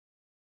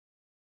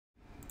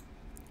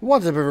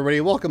What's up, everybody?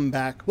 Welcome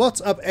back. What's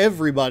up,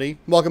 everybody?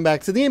 Welcome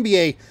back to the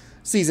NBA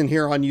season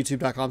here on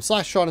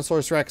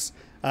youtube.com/SeanOsaurusRex.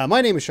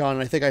 My name is Sean,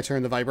 and I think I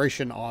turned the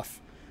vibration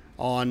off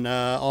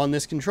on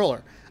this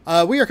controller.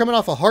 We are coming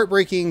off a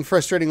heartbreaking,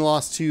 frustrating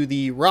loss to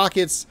the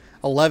Rockets,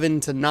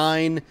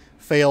 11-9.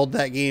 Failed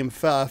that game.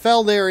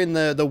 Fell there in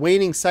the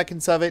waning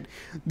seconds of it.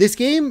 This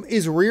game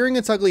is rearing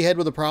its ugly head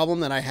with a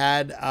problem that I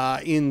had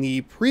in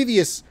the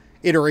previous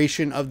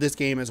iteration of this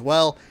game as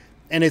well.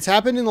 And it's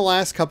happened in the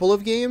last couple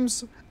of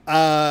games.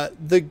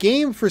 The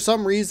game, for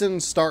some reason,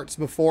 starts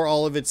before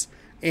all of its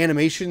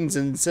animations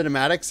and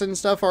cinematics and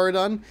stuff are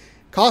done.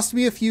 Cost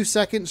me a few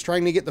seconds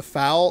trying to get the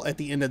foul at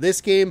the end of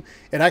this game.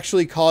 It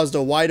actually caused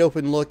a wide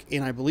open look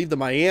in, I believe, the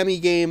Miami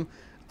game.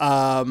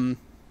 The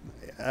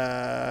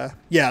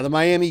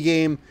Miami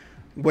game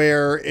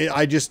where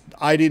I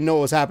didn't know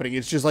what was happening.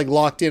 It's just like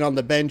locked in on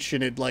the bench,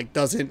 and it like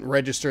doesn't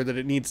register that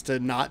it needs to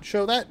not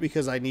show that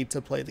because I need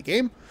to play the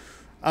game.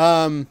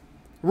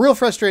 Real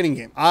frustrating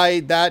game.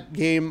 That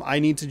game I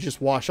need to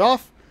just wash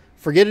off,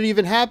 forget it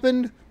even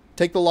happened,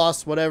 take the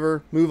loss,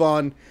 whatever, move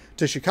on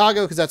to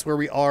Chicago because that's where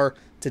we are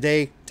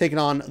today, taking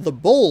on the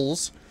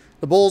Bulls.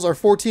 The Bulls are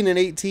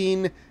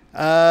 14-18,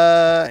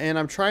 and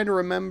I'm trying to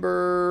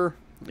remember.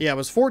 Yeah, it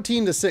was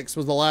 14-6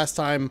 was the last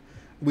time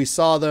we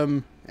saw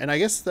them, and I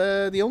guess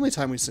the only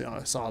time we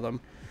saw them.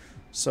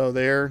 So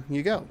there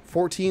you go,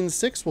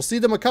 14-6. We'll see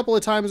them a couple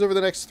of times over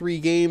the next 3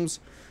 games.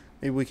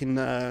 Maybe we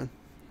can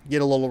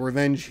get a little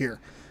revenge here.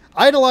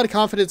 I had a lot of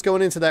confidence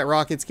going into that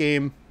Rockets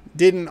game.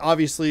 Didn't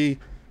obviously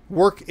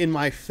work in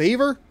my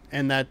favor,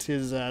 and that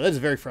is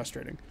very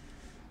frustrating.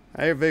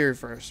 Very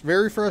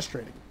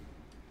frustrating.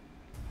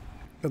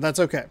 But that's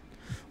okay.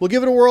 We'll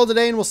give it a whirl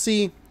today, and we'll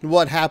see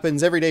what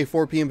happens every day,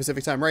 4 p.m.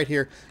 Pacific time, right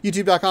here,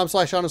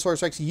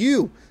 youtube.com/SeanOsaurusRex.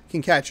 You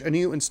can catch a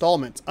new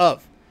installment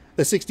of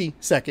the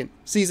 60-second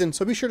season,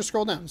 so be sure to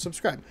scroll down and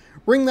subscribe.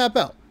 Ring that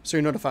bell so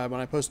you're notified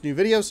when I post new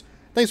videos.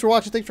 Thanks for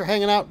watching. Thanks for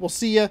hanging out. We'll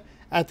see you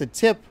at the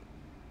tip.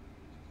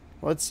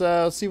 Let's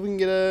see if we can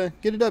get a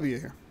W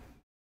here.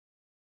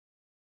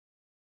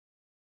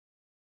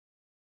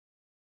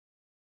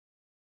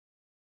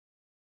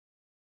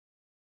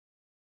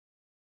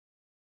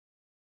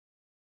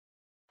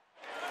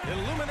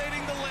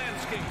 Illuminating the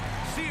landscape,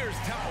 Sears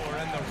Tower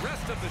and the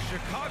rest of the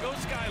Chicago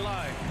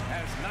skyline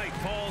as night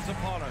falls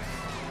upon us.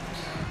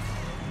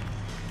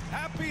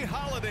 Happy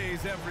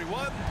holidays,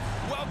 everyone.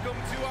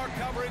 Welcome to our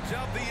coverage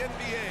of the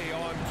NBA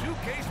on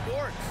 2K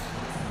Sports.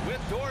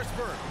 With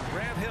Dorsberg,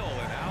 Grant Hill,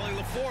 and Allie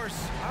LaForce,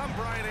 I'm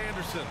Brian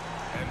Anderson.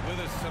 And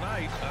with us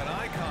tonight, an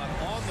icon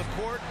on the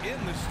court,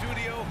 in the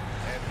studio,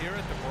 and here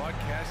at the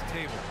broadcast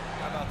table.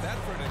 How about that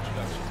for an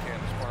introduction,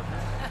 Candace Parker?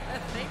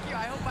 Thank you.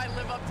 I hope I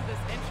live up to this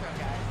intro,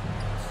 guys.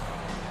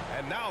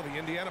 And now the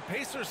Indiana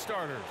Pacers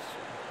starters.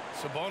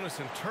 Sabonis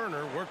and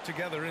Turner work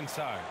together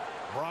inside.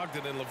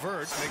 Brogdon and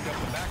LeVert make up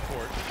the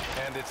backcourt.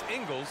 And it's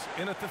Ingles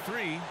in at the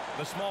 3,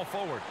 the small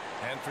forward.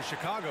 And for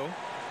Chicago,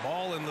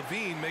 Ball and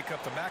Levine make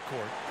up the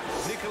backcourt.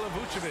 Nikola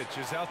Vucevic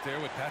is out there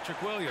with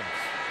Patrick Williams.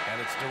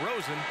 And it's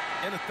DeRozan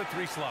in at the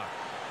 3 slot.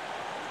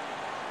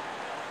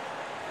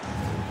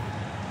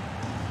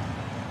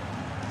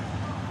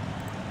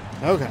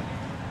 Okay.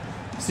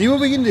 See what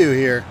we can do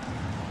here.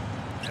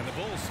 And the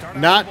Bulls start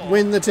Not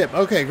win the tip.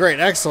 Okay, great.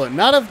 Excellent.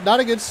 Not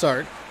a good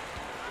start.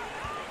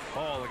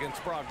 Ball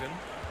against Brogdon.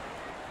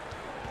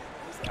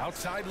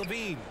 Outside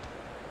Levine.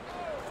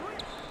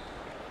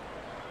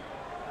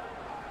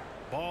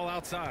 Ball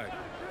outside.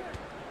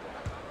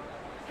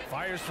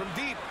 Fires from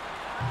deep.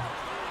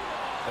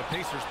 The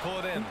Pacers pull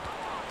it in.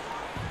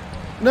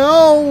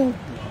 No.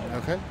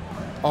 Okay.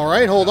 All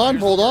right. Hold on.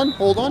 And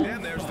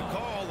there's the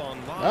call on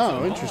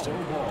Oh, interesting.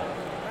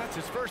 That's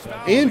his first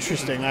foul.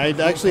 Interesting. I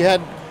actually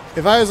had,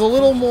 if I was a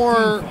little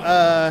more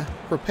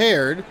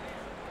prepared,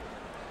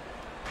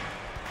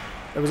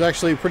 it was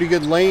actually a pretty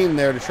good lane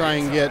there to try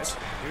and get.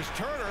 Here's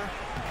Turner.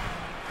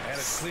 And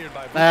it's cleared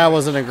by That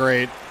wasn't a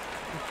great.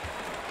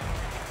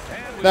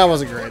 That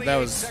wasn't great. That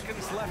was.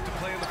 Seconds left to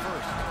play in the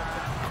first.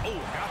 Oh,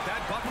 got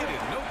that bucket in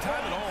no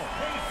time at all.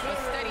 A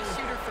steady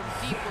shooter from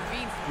deep.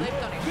 Levine's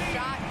lift on a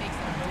shot makes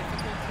it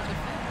difficult to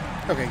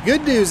defend. Okay,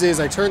 good news is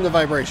I turned the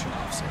vibration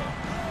off. So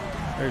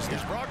there's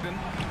Here's that. Brogdon.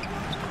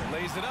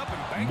 Lays it up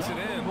and banks it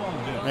in.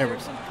 There we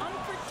There's go. some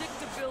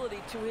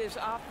unpredictability to his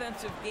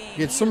offensive game.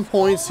 Get He some is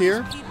points always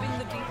here. Keeping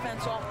the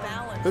defense off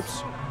balance.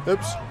 Oops. Foul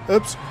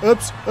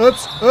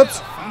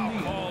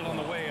called on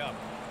the way up.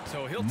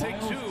 So he'll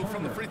take 2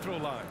 from the free throw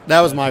line.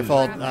 That was my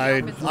fault.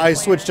 I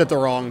switched at the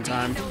wrong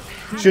time.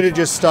 Should have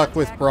just stuck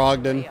with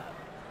Brogdon.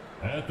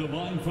 At the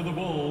line for the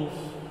Bulls,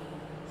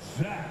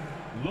 Zach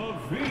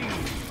LaVine.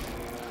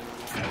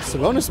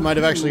 Sabonis might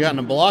have actually gotten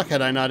a block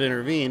had I not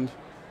intervened.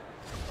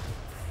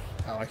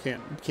 Oh, I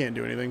can't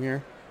do anything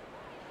here.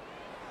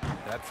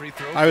 That free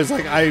throw. I was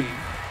like, I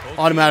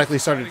automatically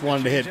started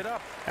wanting to hit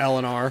L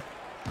and R.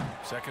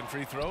 Second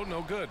free throw,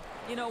 no good.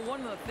 You know,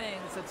 one of the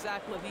things that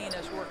Zach LaVine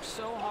has worked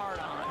so hard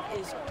on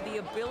is the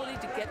ability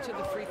to get to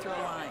the free throw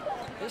line.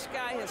 This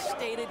guy has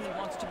stated he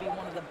wants to be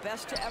one of the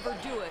best to ever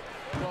do it.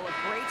 Well, a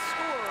great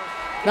scorer.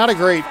 Not a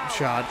great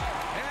shot.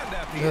 And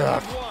at the end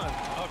of one.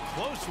 A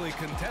closely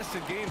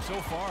contested game so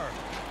far.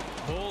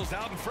 Bulls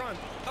out in front,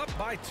 up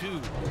by 2.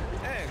 And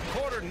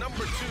quarter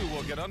number 2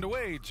 will get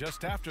underway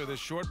just after this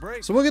short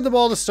break. So we'll get the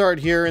ball to start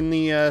here in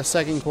the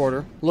second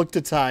quarter. Look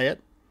to tie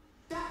it.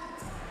 There's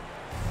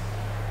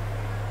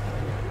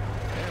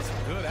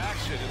some good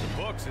action in the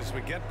books as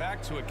we get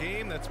back to a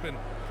game that's been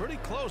pretty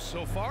close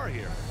so far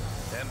here.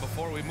 And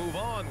before we move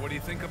on, what do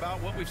you think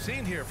about what we've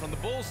seen here from the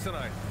Bulls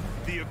tonight?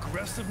 The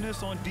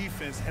aggressiveness on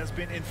defense has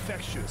been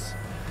infectious.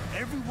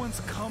 Everyone's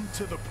come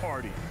to the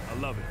party. I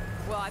love it.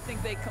 Well, I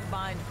think they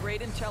combined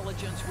great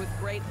intelligence with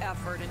great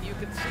effort, and you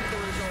can see the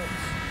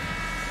results.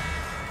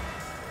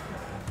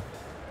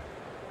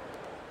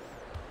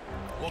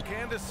 Well,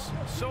 Candace,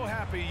 so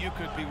happy you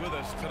could be with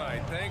us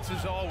tonight. Thanks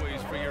as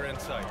always for your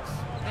insights.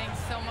 Thanks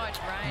so much,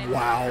 Brian.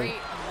 Wow. Great.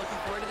 I'm looking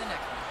forward to the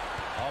next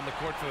one. On the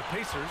court for the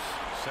Pacers,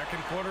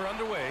 second quarter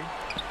underway.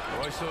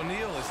 Royce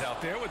O'Neal is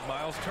out there with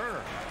Miles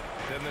Turner.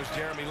 Then there's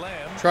Jeremy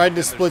Lamb. Tried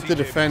to split the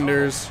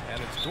defenders.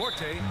 And it's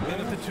Duarte in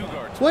at the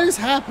 2-guard. What is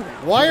happening?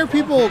 Why are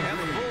people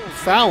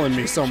fouling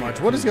me so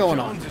much? What is going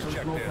on? First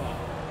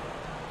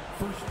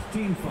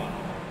team foul.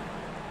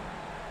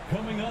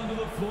 Coming onto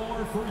the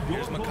floor for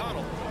Here's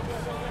McConnell.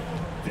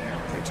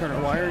 Hey, Turner,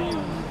 why are you...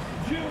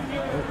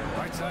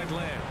 Right side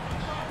Lamb.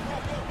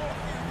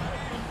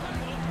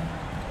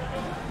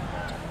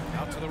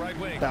 Out to the right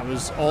wing. That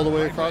was all the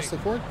way across the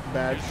court.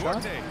 Bad Here's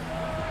shot. Duarte.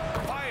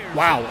 Fires.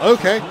 Wow,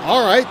 okay.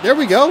 All right, there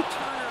we go.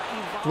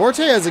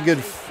 Duarte has a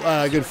good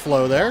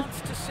flow there.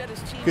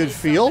 Good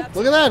feel.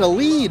 Look at that, a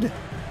lead.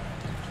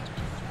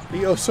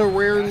 The oh so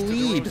rare Pass to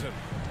lead. DeRozan.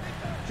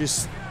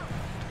 Just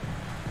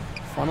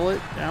funnel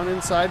it down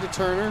inside to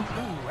Turner.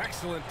 Ooh,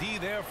 excellent D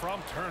there from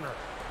Turner.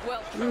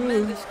 Well,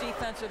 tremendous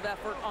defensive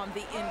effort on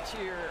the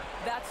interior.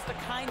 That's the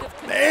kind of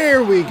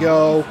There we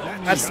go.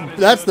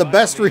 That's the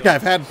best read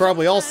I've had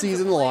probably all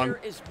season long.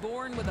 Is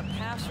born with a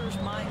passer's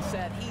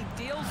mindset. He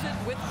deals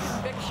it with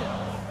conviction.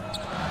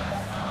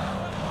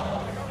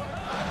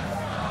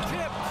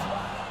 Tipped.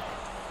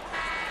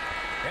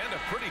 And a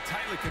pretty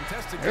tightly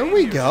contested There game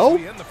we here go. as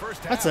we end the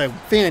first That's half. a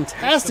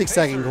fantastic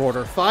second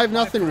quarter.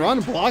 5-0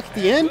 run, block at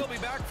the end. We'll be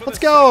back for Let's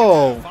the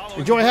go. second half following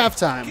Enjoy the break.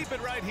 halftime. Keep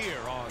it right here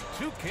on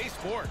 2K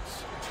Sports.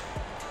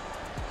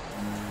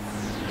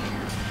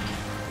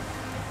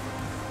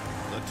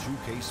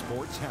 The 2K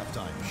Sports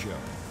Halftime Show.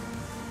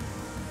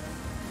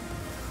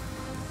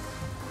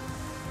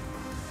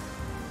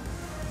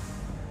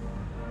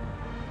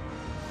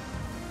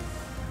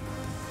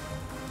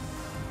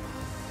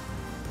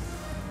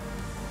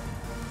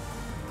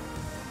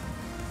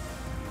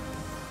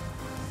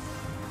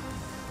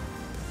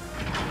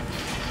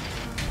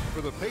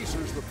 For the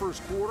Pacers, the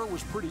first quarter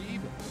was pretty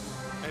even.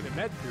 And in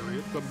that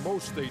period, the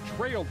most they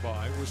trailed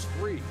by was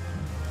 3.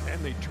 And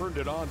they turned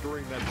it on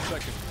during that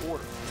second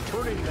quarter,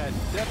 turning that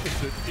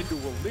deficit into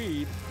a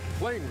lead,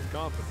 playing with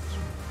confidence.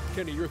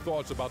 Kenny, your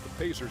thoughts about the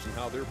Pacers and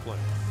how they're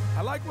playing?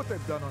 I like what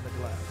they've done on the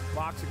glass.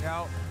 Boxing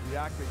out,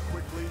 reacting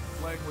quickly,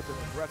 playing with an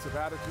aggressive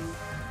attitude.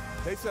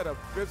 They set a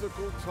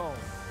physical tone,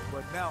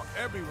 but now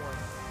everyone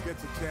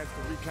gets a chance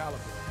to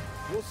recalibrate.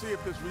 We'll see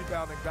if this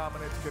rebounding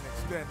dominance can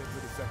extend into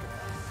the second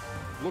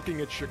half. Looking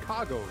at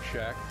Chicago,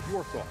 Shaq,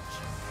 your thoughts?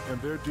 And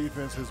their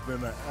defense has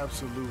been an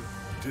absolute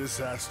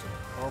disaster,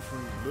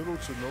 offering little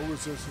to no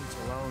resistance,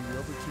 allowing the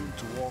other team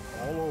to walk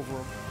all over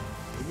them.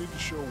 They need to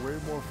show way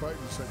more fight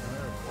in the second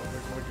half, or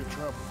they're going to get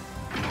trampled.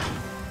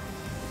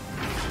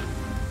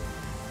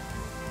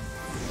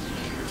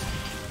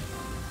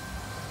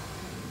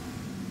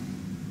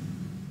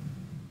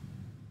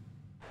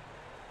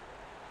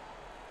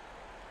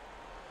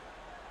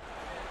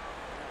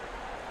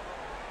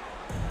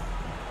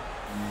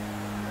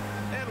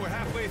 And we're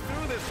halfway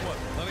through this one.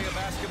 Plenty of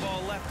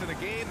basketball left in a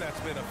game that's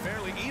been a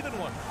fairly even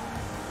one.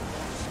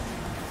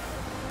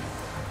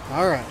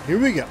 All right, here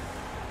we go.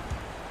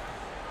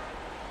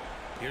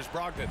 Here's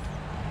Brogdon.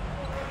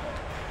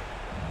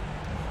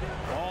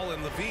 Ball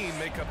and Levine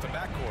make up the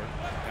backcourt.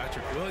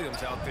 Patrick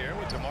Williams out there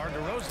with DeMar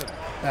DeRozan.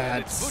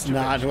 That's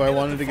not who I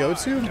wanted to go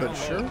to, but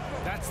sure.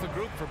 That's the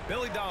group for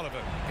Billy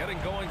Donovan getting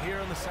going here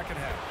in the second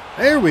half.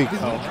 There we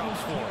go.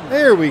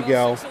 There we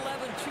go.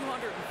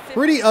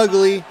 Pretty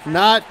ugly.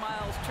 Not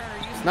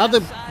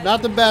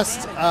the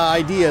best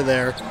idea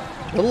there.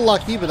 A little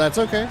lucky, but that's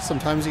okay.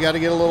 Sometimes you got to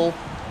get a little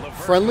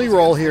friendly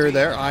roll here or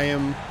there.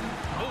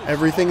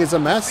 Everything is a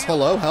mess.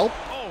 Hello, help.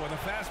 Oh, and a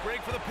fast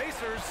break for the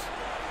Pacers.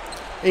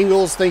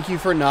 Ingles, thank you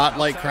for not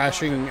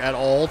crashing at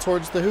all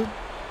towards the hoop.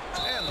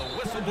 And the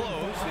whistle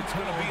blows. It's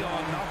going to be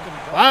on Malcolm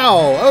Brogdon.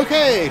 Wow.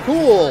 Okay.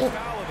 Cool.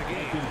 Foul of the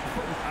game.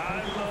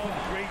 I love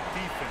great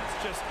defense.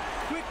 Just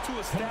quick to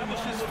establish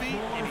his feet,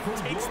 and he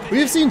takes the We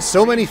have seen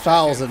so many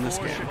fouls in this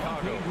For game.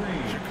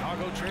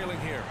 Chicago trailing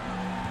here.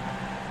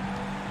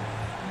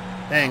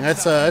 Dang,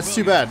 that's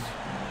too bad.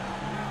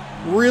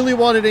 Really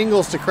wanted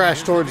Ingles to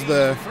crash towards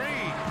the. Free.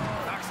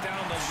 Knocks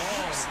down the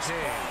long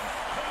take.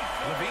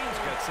 Levine's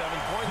got 7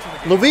 points in the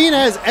game. Levine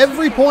has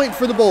every point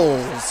for the Bulls.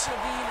 Levine and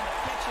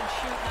catch and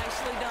shoot,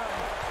 nicely done.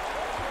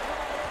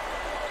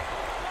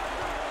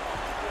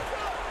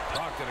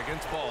 Brogdon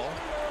against ball.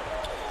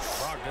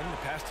 Brogdon, the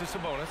pass to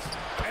Sabonis.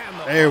 And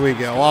There we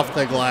go. Off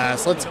the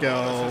glass. Let's go.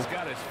 Sabonis has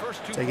got his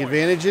first 2 Take points.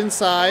 advantage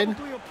inside.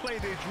 Probably a play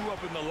they drew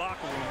up in the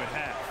locker room at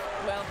half.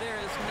 Well, there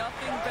is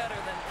nothing better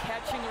than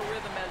catching a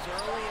rhythm as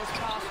early as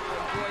possible.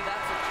 Boy,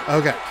 that's a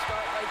Okay. terrific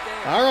start right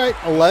there. All right.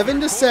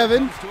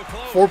 11-7.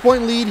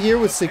 4-point lead here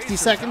with 60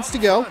 seconds to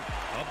go.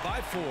 Up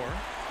by 4.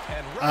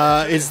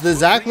 And It's the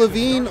Zach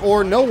LaVine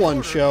or no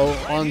one show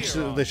on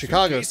the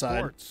Chicago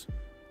side.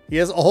 He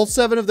has all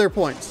 7 of their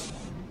points.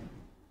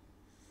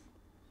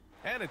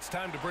 And it's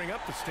time to bring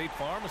up the State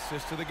Farm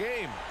assist of the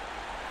game.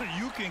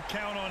 You can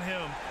count on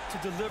him to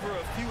deliver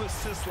a few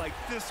assists like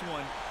this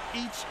one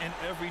each and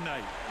every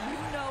night. You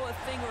know a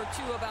thing or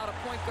two about a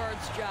point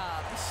guard's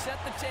job. Set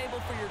the table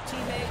for your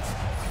teammates.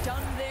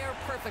 Done there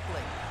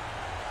perfectly.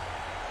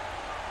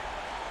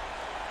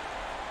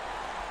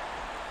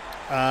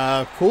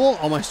 Cool.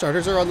 All my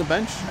starters are on the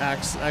bench.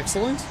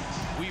 Excellent.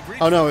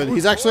 Oh, no,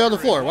 he's actually on the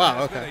floor.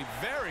 Wow, okay. A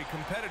very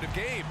competitive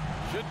game.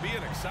 Should be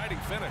an exciting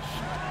finish.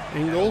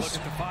 Ingles.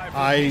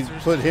 I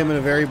put him in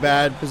a very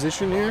bad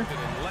position here.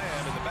 And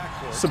Lamb in the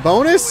backcourt.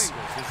 Sabonis?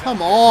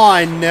 Come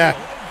on. And it's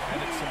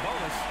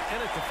Sabonis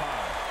in at the 5.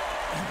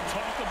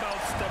 Talk about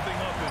stepping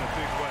up in a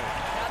big way.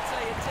 I'll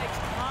tell you, it takes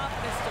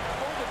confidence to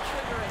pull the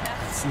trigger, and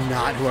that's It's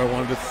not who I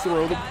wanted to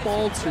throw the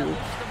ball to. A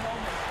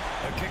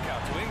kick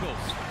out to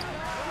Ingles.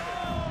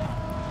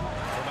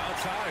 From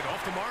outside,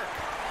 off the mark.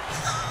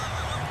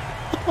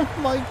 Oh,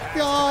 my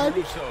God.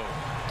 Caruso.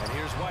 And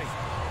here's White.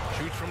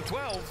 Shoots from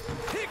 12.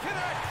 He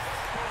connects.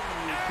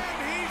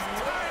 And he's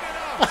tied it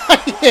up. I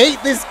hate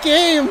this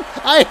game.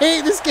 I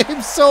hate this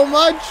game so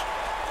much.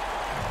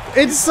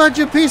 It's such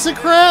a piece of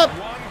crap.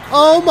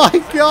 Oh, my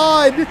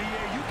God. You can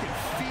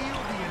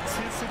feel the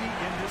intensity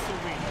in this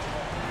arena.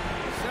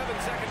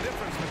 7-second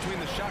difference between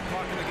the shot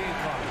clock and the game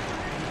clock.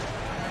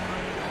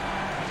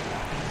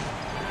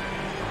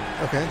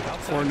 Okay.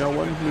 Or no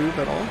one move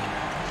at all.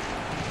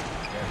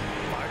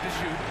 5 to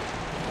shoot.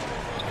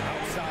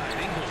 Outside,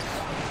 Ingles.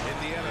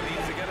 Indiana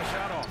needs to get a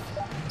shot off.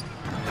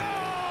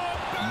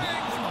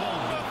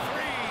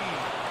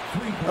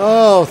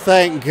 Oh,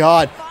 thank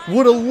God.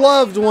 Would have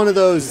loved one of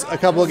those a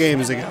couple of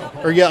games ago.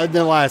 Or, yeah, in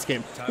the last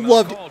game.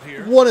 Loved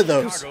one of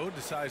those. Chicago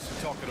decides to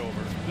talk it over.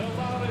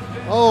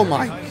 Oh,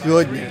 my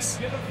goodness.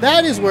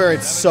 That is where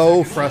it's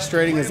so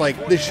frustrating. Is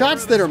like the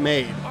shots that are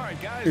made.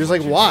 You're just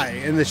like, why?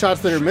 And the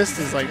shots that are missed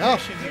is like, oh,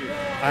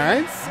 all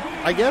right,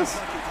 I guess.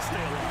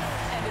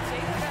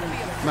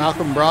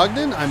 Malcolm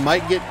Brogdon, I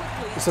might get.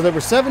 So there were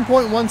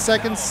 7.1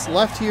 seconds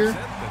left here.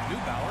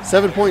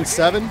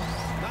 7.7.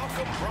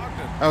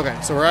 Okay,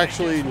 so we're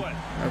actually. Okay.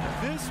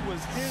 This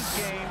was his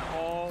game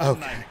all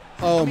Okay. night.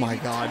 Oh my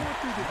God.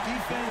 Through the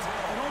defense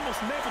and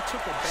almost never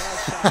took a bad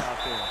shot out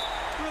there.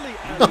 Really,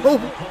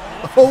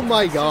 I Oh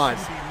my God.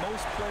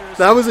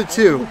 That was a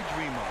 2.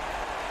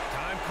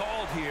 Time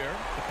called here.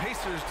 The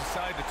Pacers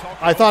decide to talk.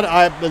 I thought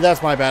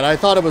that's my bad. I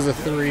thought it was a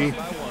 3. 5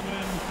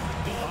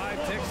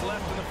 ticks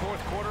left in the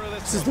 4th quarter of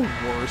This is the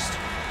worst.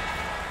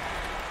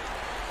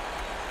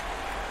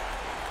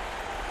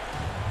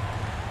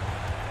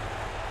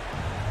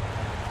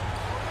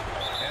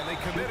 And they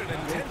committed an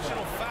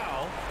intentional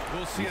foul.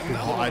 We'll see another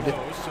God. of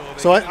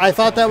those, So I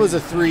thought that was a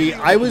 3.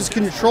 I was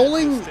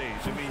controlling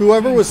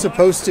whoever was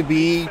supposed to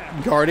be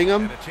guarding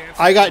him.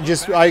 I got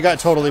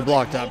totally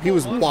blocked up. He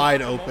was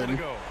wide open. And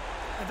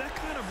that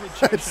kind of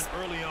rejection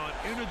early on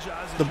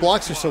energizes The your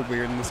blocks are so squad.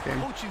 weird in this game.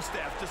 Coaching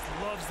staff just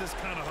loves this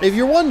kind of If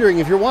you're wondering,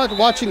 if you're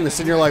watching this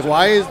and you're like,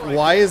 why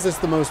is this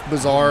the most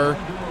bizarre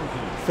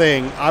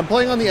thing? I'm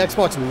playing on the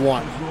Xbox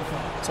One,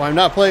 so I'm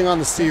not playing on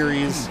the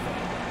Series.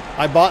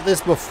 I bought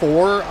this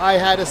before I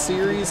had a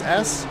Series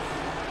S,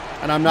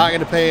 and I'm not going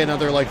to pay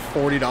another like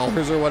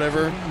 $40 or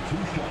whatever.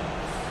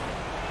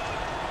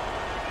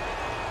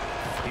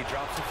 He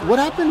drops the What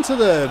happened to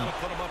the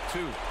put him up 2.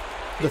 the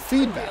It's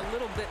gonna feedback? be a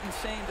little bit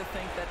insane to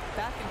think that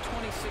back in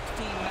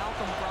 2016,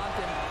 Malcolm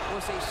Brogdon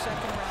was a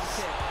second-round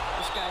pick.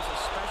 This guy's a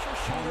special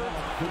shooter.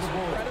 He's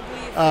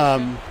incredibly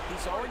efficient.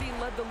 He's already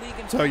led the league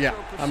in So yeah,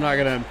 free throw I'm not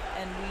gonna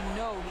percentage, and we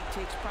know he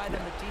takes pride in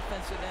the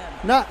defensive end.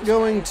 not This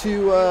going guy is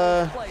to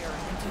a real player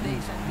in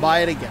today's NBA. buy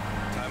it again.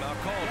 Timeout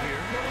called here.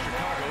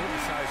 Chicago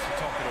decides to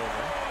talk it over.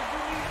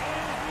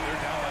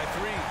 They're down by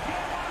 3.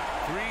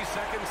 3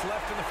 seconds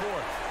left in the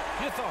 4th.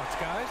 Your thoughts,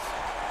 guys?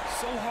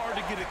 so hard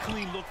to get a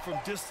clean look from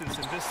distance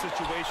in this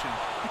situation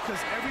because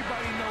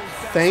everybody knows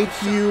that's Thank the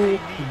shot you, they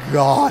need.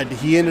 God.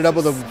 He ended up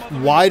with a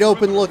wide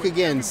open look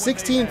again.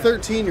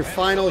 16-13, your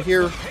final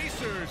here.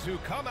 Pacers who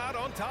come out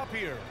on top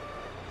here.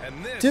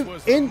 And this Dude,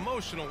 was an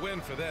emotional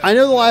win for them. I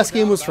know the last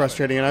game was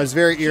frustrating, and I was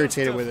very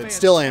irritated with it.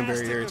 Still am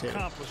very irritated.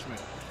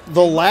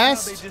 The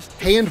last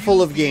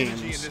handful of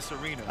games,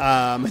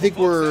 I think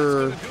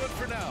we're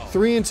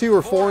 3-2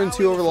 or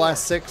 4-2 over the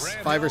last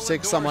 5 or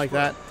 6, something like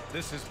that.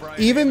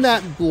 Even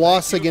that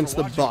loss against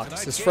the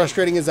Bucks, as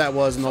frustrating as that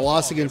was, and the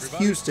loss against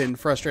Houston,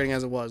 frustrating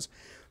as it was,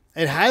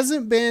 it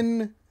hasn't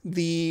been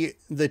the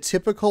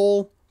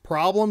typical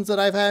problems that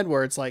I've had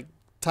where it's like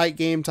tight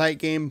game,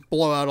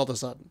 blowout all of a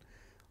sudden.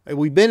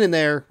 We've been in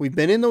there. We've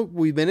been in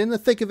the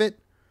thick of it.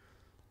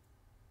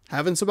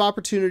 having some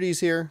opportunities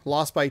here.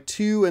 Lost by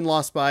 2 and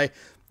lost by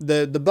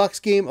the Bucks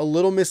game. A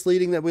little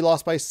misleading that we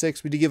lost by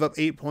 6. We did give up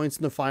 8 points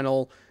in the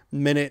final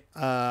minute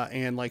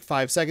and like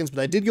 5 seconds,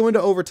 but I did go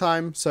into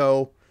overtime.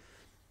 So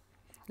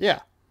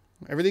yeah,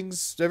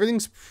 everything's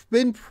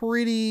been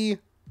pretty.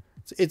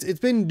 It's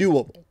been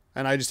doable,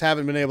 and I just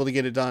haven't been able to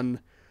get it done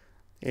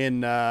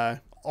in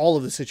all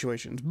of the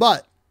situations.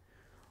 But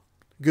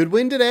good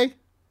win today.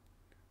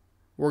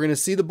 We're going to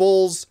see the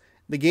Bulls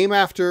the game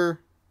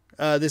after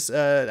this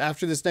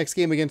next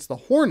game against the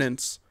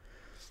Hornets.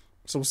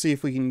 So we'll see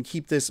if we can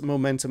keep this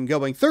momentum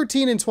going.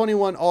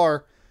 13-21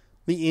 are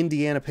the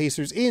Indiana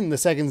Pacers in the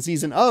second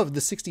season of the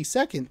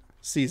 62nd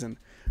season,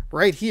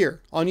 right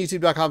here on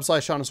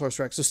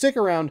youtube.com/ShaunosaurusRex. So stick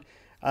around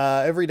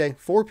every day,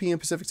 4 p.m.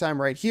 Pacific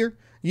time, right here.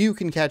 You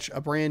can catch a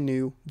brand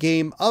new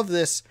game of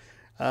this,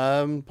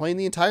 playing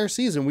the entire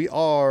season. We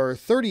are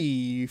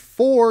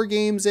 34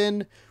 games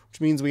in,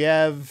 which means we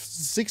have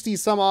 60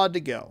 some odd to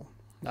go.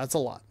 That's a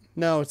lot.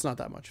 No, it's not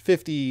that much.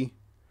 50,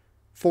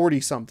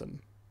 40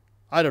 something.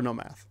 I don't know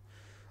math.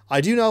 I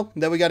do know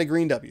that we got a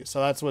green W, so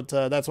that's what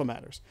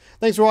matters.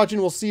 Thanks for watching.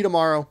 We'll see you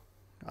tomorrow.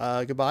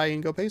 Goodbye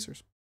and go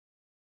Pacers.